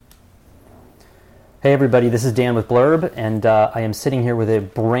Hey everybody, this is Dan with Blurb, and I am sitting here with a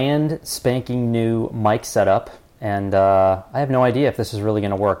brand spanking new mic setup, and I have no idea if this is really going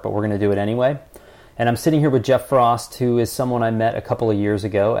to work, but we're going to do it anyway. And I'm sitting here with Jeff Frost, who is someone I met a couple of years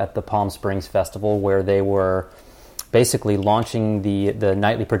ago at the Palm Springs Festival, where they were basically launching the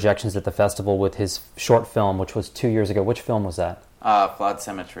nightly projections at the festival with his short film, which was 2 years ago. Which film was that? Flawed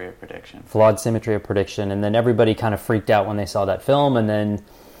Symmetry of Prediction. Flawed Symmetry of Prediction, and then everybody kind of freaked out when they saw that film, and then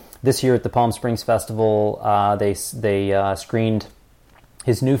this year at the Palm Springs Festival, they screened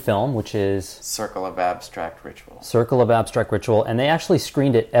his new film, which is Circle of Abstract Ritual. Circle of Abstract Ritual, and they actually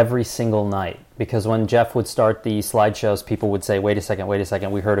screened it every single night, because when Jeff would start the slideshows, people would say, wait a second,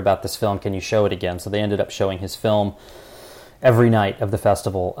 we heard about this film, can you show it again? So they ended up showing his film every night of the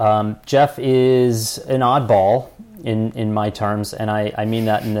festival. Jeff is an oddball in my terms, and I mean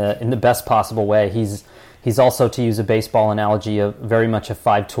that in the best possible way. He's also, to use a baseball analogy, very much a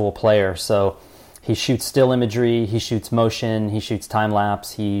five-tool player. So he shoots still imagery, he shoots motion, he shoots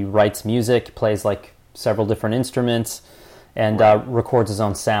time-lapse, he writes music, plays like several different instruments, and records his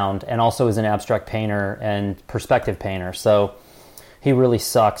own sound, and also is an abstract painter and perspective painter. So he really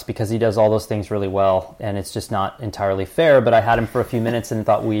sucks because he does all those things really well, and it's just not entirely fair, but I had him for a few minutes and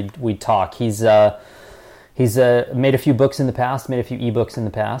thought we'd talk. He's made a few books in the past, made a few ebooks in the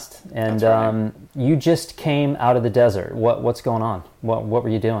past, and right. You just came out of the desert. What's going on? What were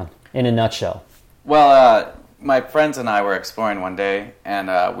you doing, in a nutshell? Well, my friends and I were exploring one day,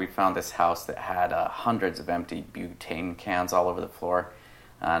 and we found this house that had hundreds of empty butane cans all over the floor.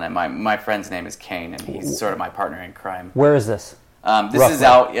 And my friend's name is Kane, and he's sort of my partner in crime. Where is this? This is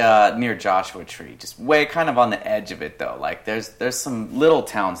out near Joshua Tree, just way kind of on the edge of it, though. Like there's some little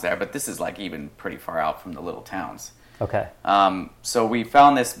towns there, but this is like even pretty far out from the little towns. Okay. So we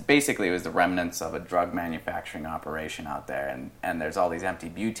found this. Basically, it was the remnants of a drug manufacturing operation out there, and there's all these empty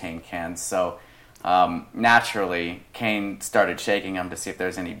butane cans. So naturally, Kane started shaking them to see if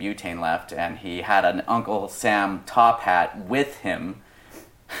there's any butane left, and he had an Uncle Sam top hat with him.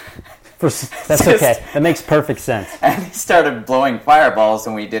 That's okay. That makes perfect sense. And he started blowing fireballs,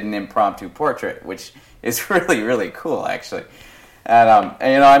 and we did an impromptu portrait, which is really, really cool, actually.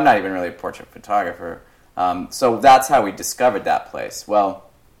 And I'm not even really a portrait photographer. So that's how we discovered that place. Well,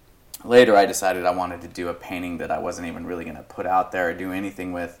 later I decided I wanted to do a painting that I wasn't even really going to put out there or do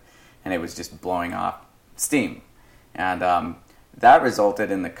anything with, and it was just blowing off steam. And that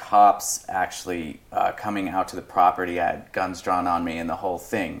resulted in the cops actually coming out to the property. I had guns drawn on me and the whole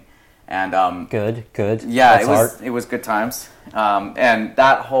thing. And good. Yeah, That's it was good times. And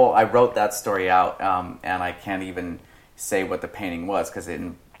that whole, I wrote that story out, and I can't even say what the painting was because it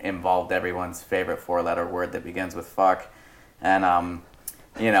involved everyone's favorite four-letter word that begins with fuck. And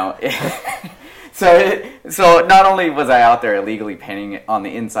so not only was I out there illegally painting on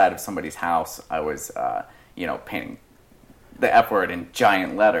the inside of somebody's house, I was painting the F word in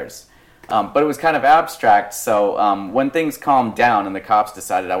giant letters. But it was kind of abstract, so when things calmed down and the cops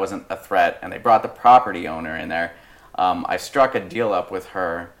decided I wasn't a threat and they brought the property owner in there, I struck a deal up with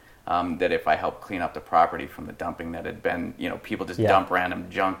her that if I helped clean up the property from the dumping that had been, people just dump random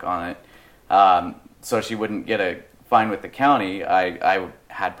junk on it, so she wouldn't get a fine with the county, I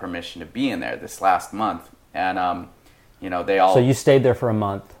had permission to be in there this last month. And, they all... So you stayed there for a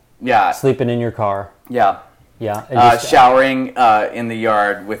month? Yeah. Sleeping in your car? Yeah. Yeah, showering in the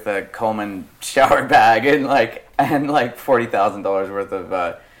yard with a Coleman shower bag and $40,000 worth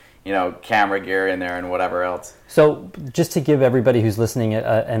of camera gear in there and whatever else. So just to give everybody who's listening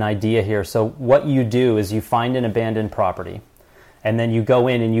an idea here, so what you do is you find an abandoned property, and then you go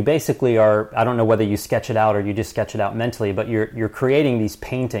in and you basically are, I don't know whether you sketch it out or you just sketch it out mentally, but you're creating these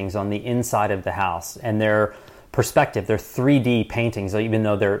paintings on the inside of the house, and they're perspective. They're 3D paintings, even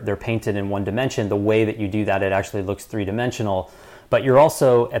though they're painted in one dimension. The way that you do that, it actually looks three-dimensional. But you're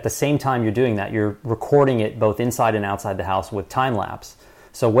also, at the same time you're doing that, you're recording it both inside and outside the house with time-lapse.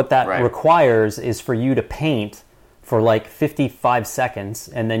 So what that requires is for you to paint for like 55 seconds,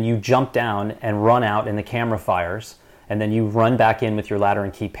 and then you jump down and run out and the camera fires, and then you run back in with your ladder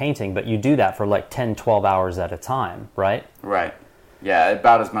and keep painting. But you do that for like 10, 12 hours at a time, right? Right. Yeah,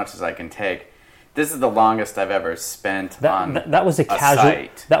 about as much as I can take. This is the longest I've ever spent on that was a casual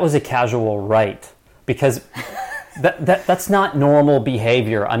site. That was a casual write, because that's not normal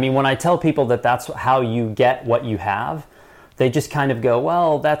behavior. I mean, when I tell people that that's how you get what you have, they just kind of go,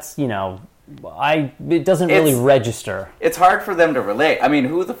 well, that's, it doesn't really register. It's hard for them to relate. I mean,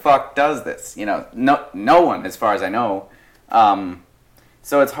 who the fuck does this? No one, as far as I know.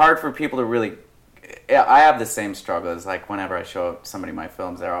 So it's hard for people to really... I have the same struggle as, like, whenever I show somebody my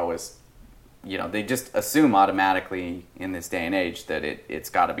films, they're always they just assume automatically in this day and age that it's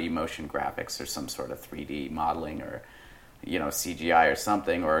got to be motion graphics or some sort of 3D modeling or, CGI or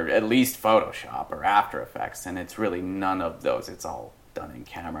something, or at least Photoshop or After Effects. And it's really none of those. It's all done in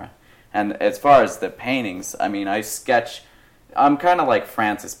camera. And as far as the paintings, I mean, I'm kind of like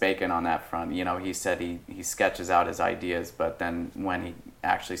Francis Bacon on that front. He said he sketches out his ideas, but then when he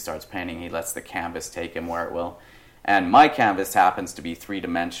actually starts painting, he lets the canvas take him where it will. And my canvas happens to be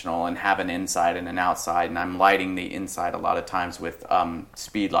three-dimensional and have an inside and an outside, and I'm lighting the inside a lot of times with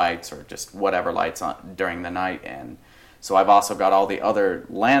speed lights or just whatever lights on during the night. And so I've also got all the other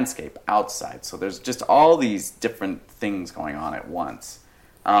landscape outside. So there's just all these different things going on at once.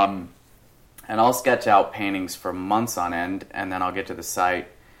 And I'll sketch out paintings for months on end, and then I'll get to the site,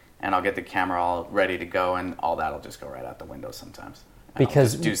 and I'll get the camera all ready to go, and all that'll just go right out the window sometimes. And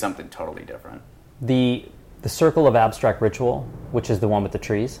Because I'll just do something totally different. The Circle of Abstract Ritual, which is the one with the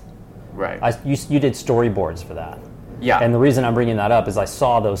trees, Right. you did storyboards for that. Yeah. And the reason I'm bringing that up is I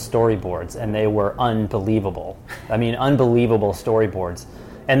saw those storyboards, and they were unbelievable. I mean, unbelievable storyboards.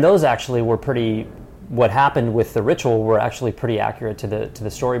 And those actually were what happened with the ritual were actually pretty accurate to the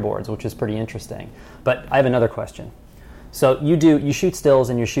storyboards, which is pretty interesting. But I have another question. So you shoot stills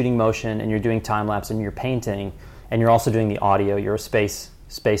and you're shooting motion and you're doing time lapse and you're painting and you're also doing the audio. You're a space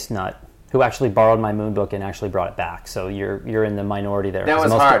nut who actually borrowed my moon book and actually brought it back. So you're in the minority there. That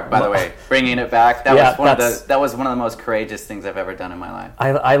was hard, by the way, bringing it back. That was one of the most courageous things I've ever done in my life.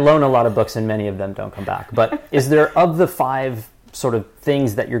 I loan a lot of books and many of them don't come back. But is there, of the 5 sort of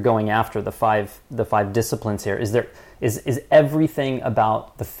things that you're going after, the five disciplines here, is everything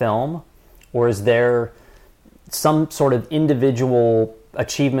about the film, or is there some sort of individual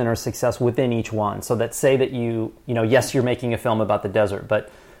achievement or success within each one? So that say that yes, you're making a film about the desert, but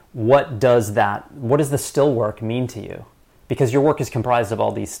what does the still work mean to you? Because your work is comprised of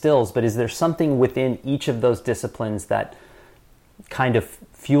all these stills, but is there something within each of those disciplines that kind of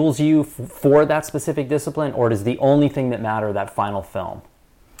fuels you for that specific discipline, or is the only thing that matter that final film?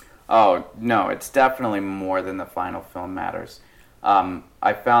 Oh, no, it's definitely more than the final film matters.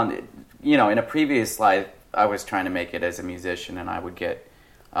 I found it, in a previous life, I was trying to make it as a musician, and I would get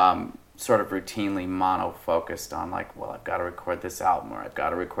sort of routinely mono-focused on, like, well, I've got to record this album, or I've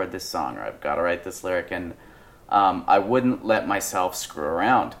got to record this song, or I've got to write this lyric, and I wouldn't let myself screw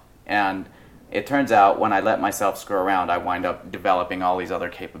around. And it turns out when I let myself screw around, I wind up developing all these other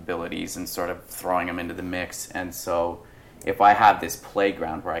capabilities and sort of throwing them into the mix. And so if I have this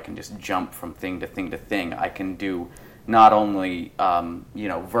playground where I can just jump from thing to thing to thing, I can do not only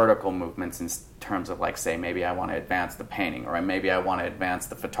vertical movements in terms of, like, say, maybe I want to advance the painting, or maybe I want to advance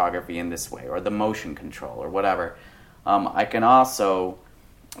the photography in this way, or the motion control, or whatever. I can also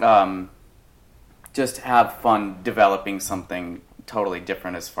just have fun developing something totally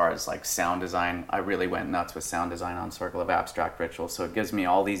different as far as, like, sound design. I really went nuts with sound design on Circle of Abstract Ritual, so it gives me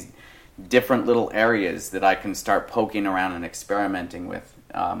all these different little areas that I can start poking around and experimenting with.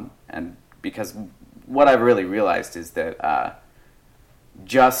 And because what I've really realized is that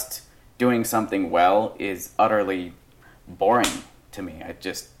just doing something well is utterly boring to me. I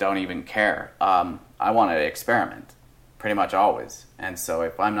just don't even care. I want to experiment pretty much always. And so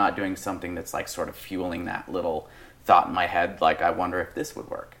if I'm not doing something that's, like, sort of fueling that little thought in my head, like, I wonder if this would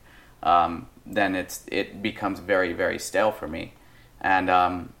work, then it becomes very, very stale for me.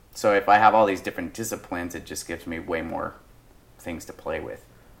 And so if I have all these different disciplines, it just gives me way more things to play with.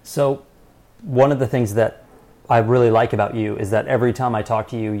 So one of the things that I really like about you is that every time I talk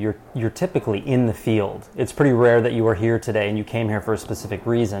to you, you're typically in the field. It's pretty rare that you are here today and you came here for a specific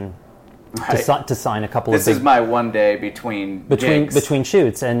reason. Right. To sign a couple this of... This is my one day between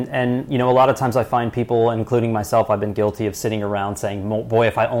shoots. And a lot of times I find people, including myself, I've been guilty of sitting around saying, boy,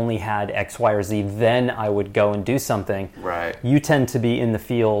 if I only had X, Y, or Z, then I would go and do something. Right. You tend to be in the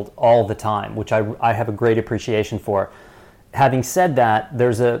field all the time, which I have a great appreciation for. Having said that,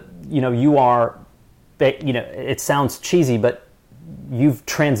 there's it sounds cheesy, but you've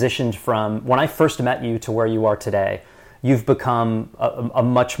transitioned from when I first met you to where you are today. You've become a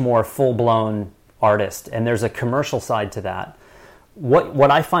much more full-blown artist, and there's a commercial side to that. What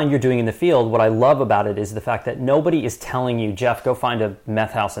I find you're doing in the field, what I love about it is the fact that nobody is telling you, Jeff, go find a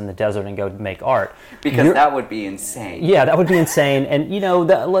meth house in the desert and go make art. Because that would be insane. Yeah, that would be insane.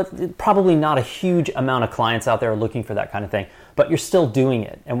 And, probably not a huge amount of clients out there are looking for that kind of thing, but you're still doing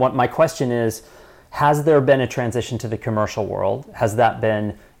it. And what my question is, has there been a transition to the commercial world? Has that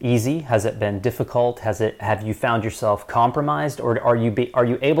been easy? Has it been difficult? Have you found yourself compromised, or are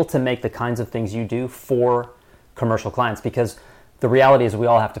you able to make the kinds of things you do for commercial clients? Because the reality is we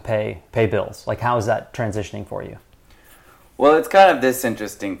all have to pay bills. Like, how is that transitioning for you? Well, it's kind of this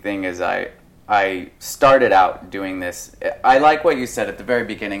interesting thing is I started out doing this. I like what you said at the very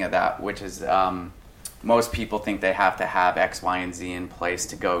beginning of that, which is most people think they have to have X, Y, and Z in place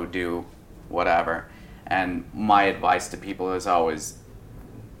to go do whatever. And my advice to people is always,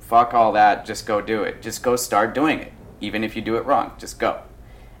 fuck all that, just go do it. Just go start doing it. Even if you do it wrong, just go.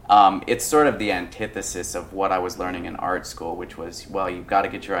 It's sort of the antithesis of what I was learning in art school, which was, well, you've got to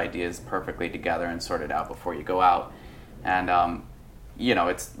get your ideas perfectly together and sorted out before you go out. And,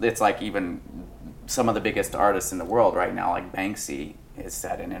 it's like even some of the biggest artists in the world right now, like Banksy, has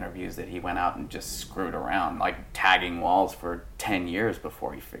said in interviews that he went out and just screwed around, like tagging walls for 10 years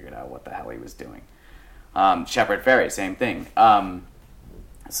before he figured out what the hell he was doing. Shepard Fairey, same thing.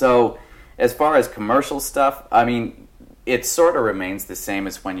 So as far as commercial stuff, I mean, it sort of remains the same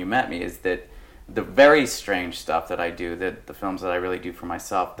as when you met me, is that the very strange stuff that I do, that the films that I really do for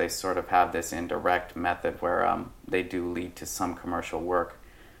myself, they sort of have this indirect method where they do lead to some commercial work.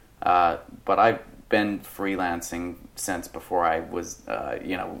 But I've been freelancing since before I was,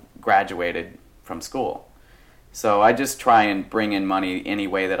 graduated from school. So I just try and bring in money any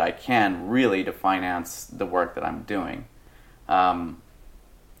way that I can, really, to finance the work that I'm doing.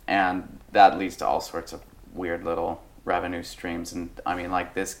 And that leads to all sorts of weird little revenue streams. And I mean,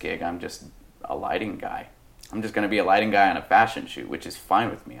 like this gig, I'm just a lighting guy. I'm just going to be a lighting guy on a fashion shoot, which is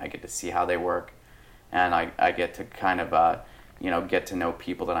fine with me. I get to see how they work, and I get to kind of, get to know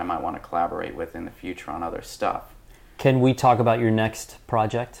people that I might want to collaborate with in the future on other stuff. Can we talk about your next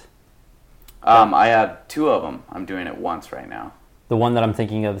project? I have 2 of them. I'm doing it once right now. The one that I'm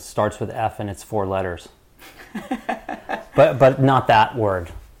thinking of starts with F and it's 4 letters. but not that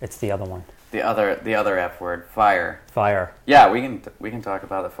word. It's the other one. The other F word, fire. Fire. Yeah, we can talk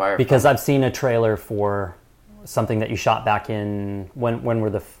about the fire. Because I've seen a trailer for something that you shot back in, when were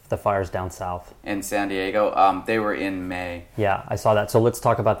the fires down south? In San Diego. They were in May. Yeah, I saw that. So let's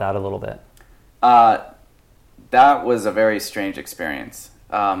talk about that a little bit. That was a very strange experience.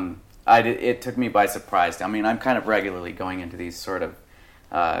 It took me by surprise. I mean, I'm kind of regularly going into these sort of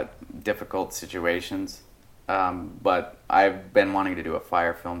difficult situations. But I've been wanting to do a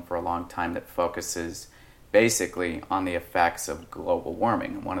fire film for a long time that focuses basically on the effects of global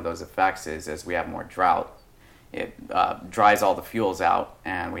warming. And one of those effects is, as we have more drought, it dries all the fuels out,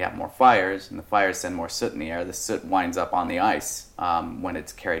 and we have more fires, and the fires send more soot in the air. The soot winds up on the ice when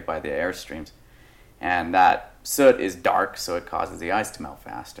it's carried by the air streams. And that soot is dark, so it causes the ice to melt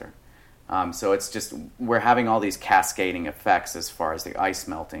faster. So it's just, we're having all these cascading effects as far as the ice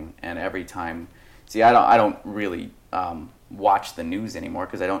melting, and every time... See, I don't really watch the news anymore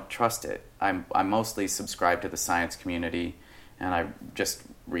because I don't trust it. I'm mostly subscribed to the science community, and I just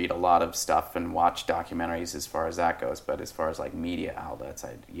read a lot of stuff and watch documentaries as far as that goes. But as far as like media outlets,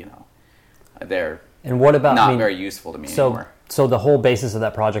 they're not very useful to me anymore. So the whole basis of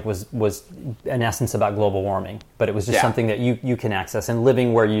that project was in essence about global warming, but it was just something that you can access. And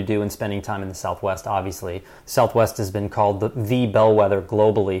living where you do and spending time in the Southwest, obviously, Southwest has been called the bellwether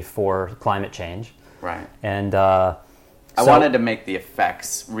globally for climate change. Right. And I wanted to make the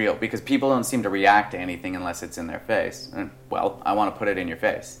effects real because people don't seem to react to anything unless it's in their face. And, well, I want to put it in your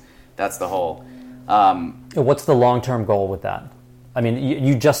face. That's the whole... What's the long-term goal with that? I mean,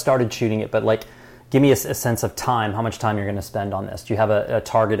 you just started shooting it, but like, give me a sense of time, how much time you're going to spend on this. Do you have a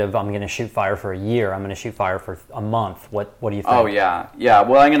target of, I'm going to shoot fire for a year, I'm going to shoot fire for a month? What do you think? Oh, yeah. Yeah,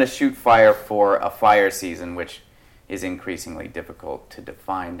 well, I'm going to shoot fire for a fire season, which is increasingly difficult to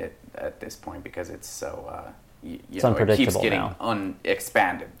define at this point because it's so, it's unpredictable, it keeps getting now.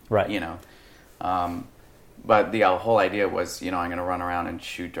 Expanded, right? But the whole idea was, I'm going to run around and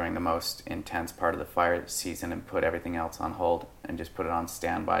shoot during the most intense part of the fire season and put everything else on hold and just put it on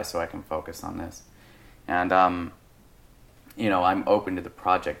standby so I can focus on this. And, I'm open to the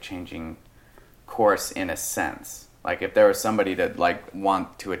project changing course in a sense. Like, if there was somebody that,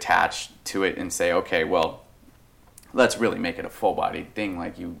 want to attach to it and say, okay, well, let's really make it a full-bodied thing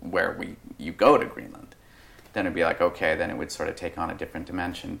like you go to Greenland, then it'd be like, okay, then it would sort of take on a different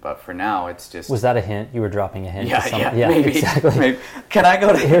dimension. But for now, it's just... Was that a hint? You were dropping a hint? Yeah, maybe. Exactly. Maybe. Can I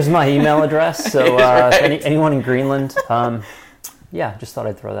go to... Here's my email address. So right. anyone in Greenland, just thought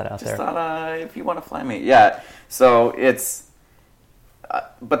I'd throw that out there. Just thought, if you want to fly me. Yeah, so it's...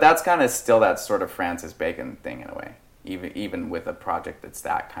 but that's kind of still that sort of Francis Bacon thing in a way, even with a project that's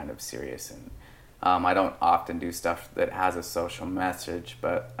that kind of serious. And I don't often do stuff that has a social message,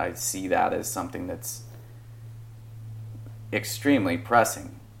 but I see that as something that's extremely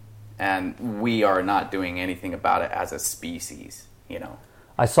pressing, and we are not doing anything about it as a species,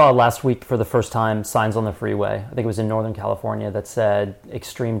 I saw last week for the first time signs on the freeway, I think it was in Northern California, that said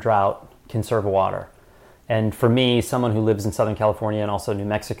extreme drought, conserve water. And for me, someone who lives in Southern California and also New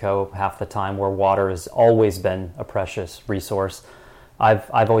Mexico half the time, where water has always been a precious resource,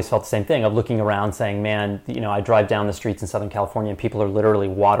 I've always felt the same thing of looking around saying, man, I drive down the streets in Southern California and people are literally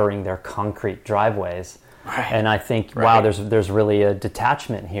watering their concrete driveways. Right. And I think, wow, there's really a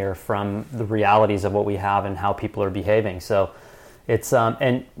detachment here from the realities of what we have and how people are behaving. So it's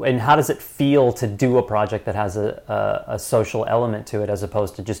and how does it feel to do a project that has a social element to it as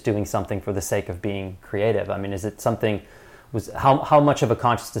opposed to just doing something for the sake of being creative? I mean, is it something, how much of a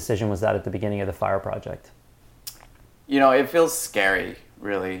conscious decision was that at the beginning of the Fire Project? It feels scary,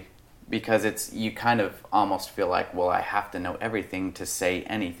 really, because you kind of almost feel like, well, I have to know everything to say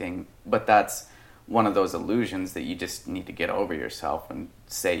anything, but that's one of those illusions that you just need to get over yourself and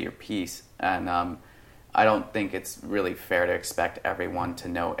say your piece. And I don't think it's really fair to expect everyone to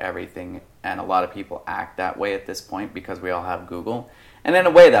know everything, and a lot of people act that way at this point because we all have Google. And in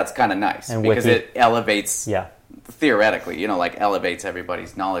a way, that's kind of nice and because it elevates, theoretically, elevates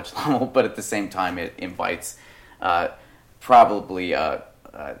everybody's knowledge level, but at the same time, it invites probably a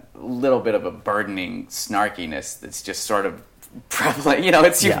little bit of a burdening snarkiness that's just sort of prevalent.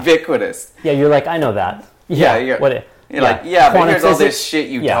 It's ubiquitous. Yeah, you're like, I know that. Yeah, you're like, but here's all this shit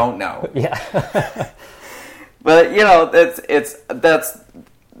you don't know. Yeah. But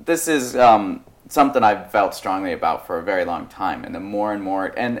this is something I've felt strongly about for a very long time, and the more and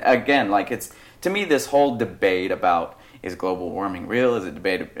more, and again, it's to me this whole debate about is global warming real? Is it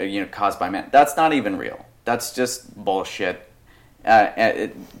debate caused by man? That's not even real. That's just bullshit.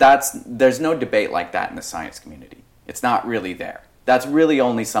 There's no debate like that in the science community. It's not really there. That's really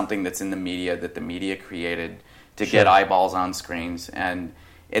only something that's in the media that the media created to get eyeballs on screens, and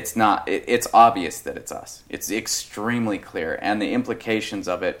it's not. It's obvious that it's us. It's extremely clear, and the implications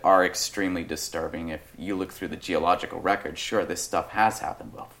of it are extremely disturbing. If you look through the geological record, sure, this stuff has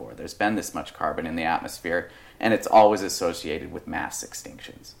happened before. There's been this much carbon in the atmosphere, and it's always associated with mass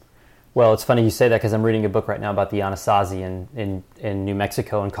extinctions. Well, it's funny you say that because I'm reading a book right now about the Anasazi in New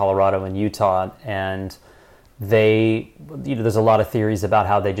Mexico and Colorado and Utah, and there's a lot of theories about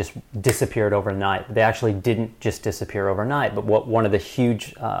how they just disappeared overnight. They actually didn't just disappear overnight, but one of the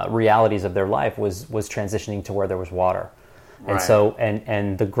huge realities of their life was transitioning to where there was water. And so,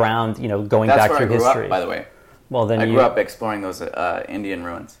 and the ground, going That's back through history. That's where I grew up, by the way. Well, then I grew up exploring those Indian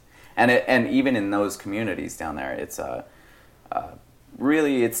ruins. And even in those communities down there, it's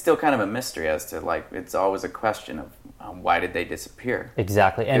really, it's still kind of a mystery as to, it's always a question of why did they disappear?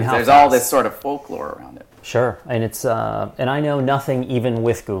 Exactly. And there's all this sort of folklore around it. Sure. And it's, and I know nothing even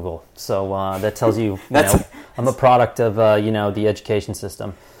with Google. So that tells you, I'm a product of, the education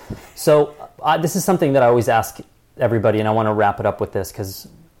system. So this is something that I always ask everybody, and I want to wrap it up with this because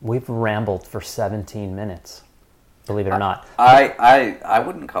we've rambled for 17 minutes, believe it or not. I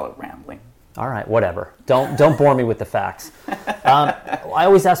wouldn't call it rambling. All right, whatever. Don't bore me with the facts. I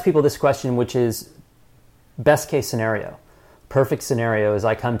always ask people this question, which is best case scenario. Perfect scenario is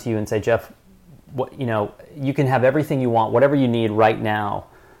I come to you and say, Jeff, you can have everything you want, whatever you need right now.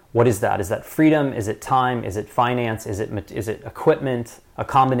 What is that? Is that freedom? Is it time? Is it finance? Is it equipment? A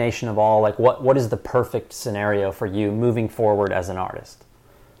combination of all? What is the perfect scenario for you moving forward as an artist?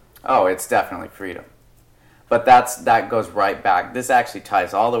 Oh, it's definitely freedom. But that goes right back. This actually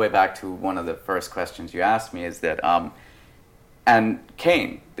ties all the way back to one of the first questions you asked me, is that, and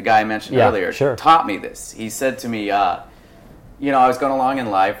Kane, the guy I mentioned earlier, taught me this. He said to me, I was going along in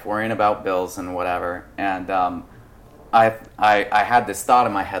life worrying about bills and whatever, and I had this thought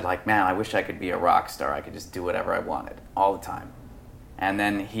in my head like, man, I wish I could be a rock star. I could just do whatever I wanted all the time. And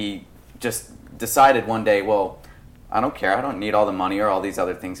then he just decided one day, well, I don't care. I don't need all the money or all these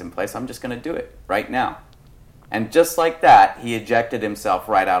other things in place. I'm just going to do it right now. And just like that, he ejected himself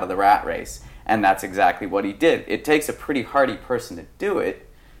right out of the rat race. And that's exactly what he did. It takes a pretty hardy person to do it,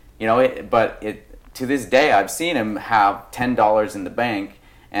 but to this day, I've seen him have $10 in the bank,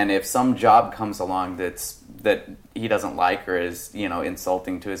 and if some job comes along that he doesn't like or is,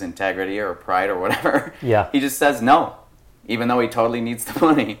 insulting to his integrity or pride or whatever, he just says no, even though he totally needs the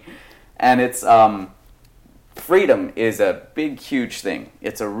money. And it's freedom is a big, huge thing.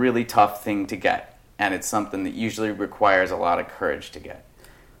 It's a really tough thing to get. And it's something that usually requires a lot of courage to get.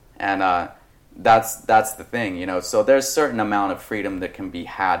 And that's the thing, So there's a certain amount of freedom that can be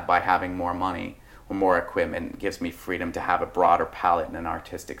had by having more money or more equipment. It gives me freedom to have a broader palette in an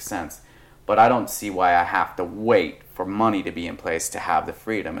artistic sense. But I don't see why I have to wait for money to be in place to have the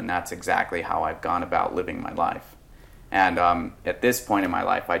freedom. And that's exactly how I've gone about living my life. And at this point in my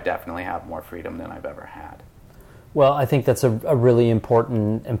life, I definitely have more freedom than I've ever had. Well, I think that's a really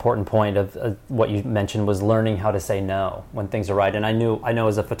important point of what you mentioned was learning how to say no when things are right. And I know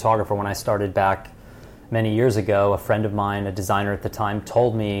as a photographer when I started back many years ago, a friend of mine, a designer at the time,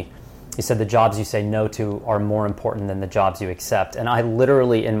 told me, he said, the jobs you say no to are more important than the jobs you accept. And I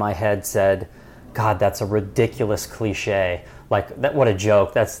literally in my head said, God, that's a ridiculous cliche. Like, that, what a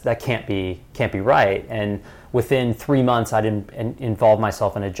joke. That can't be right. And within 3 months, I didn't involve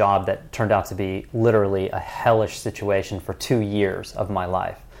myself in a job that turned out to be literally a hellish situation for 2 years of my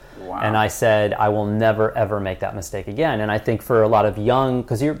life. Wow. And I said, I will never, ever make that mistake again. And I think for a lot of young,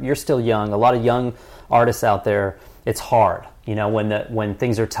 because you're still young, a lot of young artists out there, it's hard. You know, when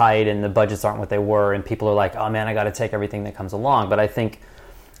things are tight and the budgets aren't what they were, and people are like, oh man, I got to take everything that comes along. But I think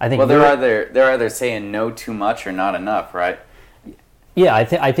well, they're either saying no too much or not enough, right? Yeah,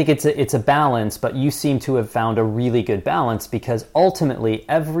 I think it's a balance, but you seem to have found a really good balance, because ultimately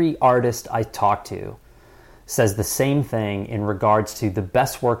every artist I talk to says the same thing in regards to the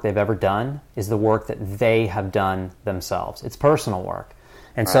best work they've ever done is the work that they have done themselves. It's personal work.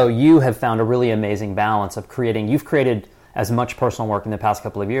 And so you have found a really amazing balance of you've created as much personal work in the past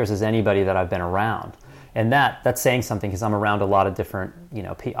couple of years as anybody that I've been around. And that's saying something, because I'm around a lot of different,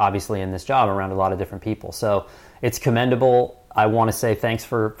 obviously in this job, I'm around a lot of different people. So it's commendable. I want to say thanks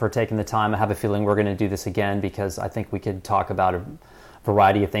for taking the time. I have a feeling we're going to do this again, because I think we could talk about a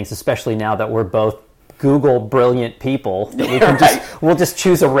variety of things, especially now that we're both Google brilliant people. That we can we'll just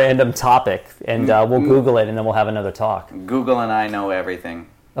choose a random topic and we'll Google it, and then we'll have another talk. Google and I know everything.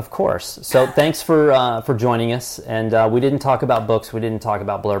 Of course. So thanks for joining us. And we didn't talk about books, we didn't talk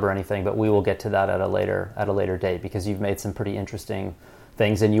about Blurb or anything, but we will get to that at a later date, because you've made some pretty interesting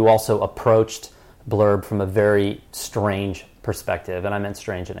things, and you also approached Blurb from a very strange perspective, and I meant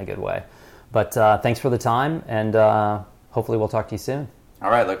strange in a good way. But thanks for the time, and hopefully we'll talk to you soon.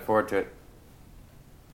 All right, look forward to it.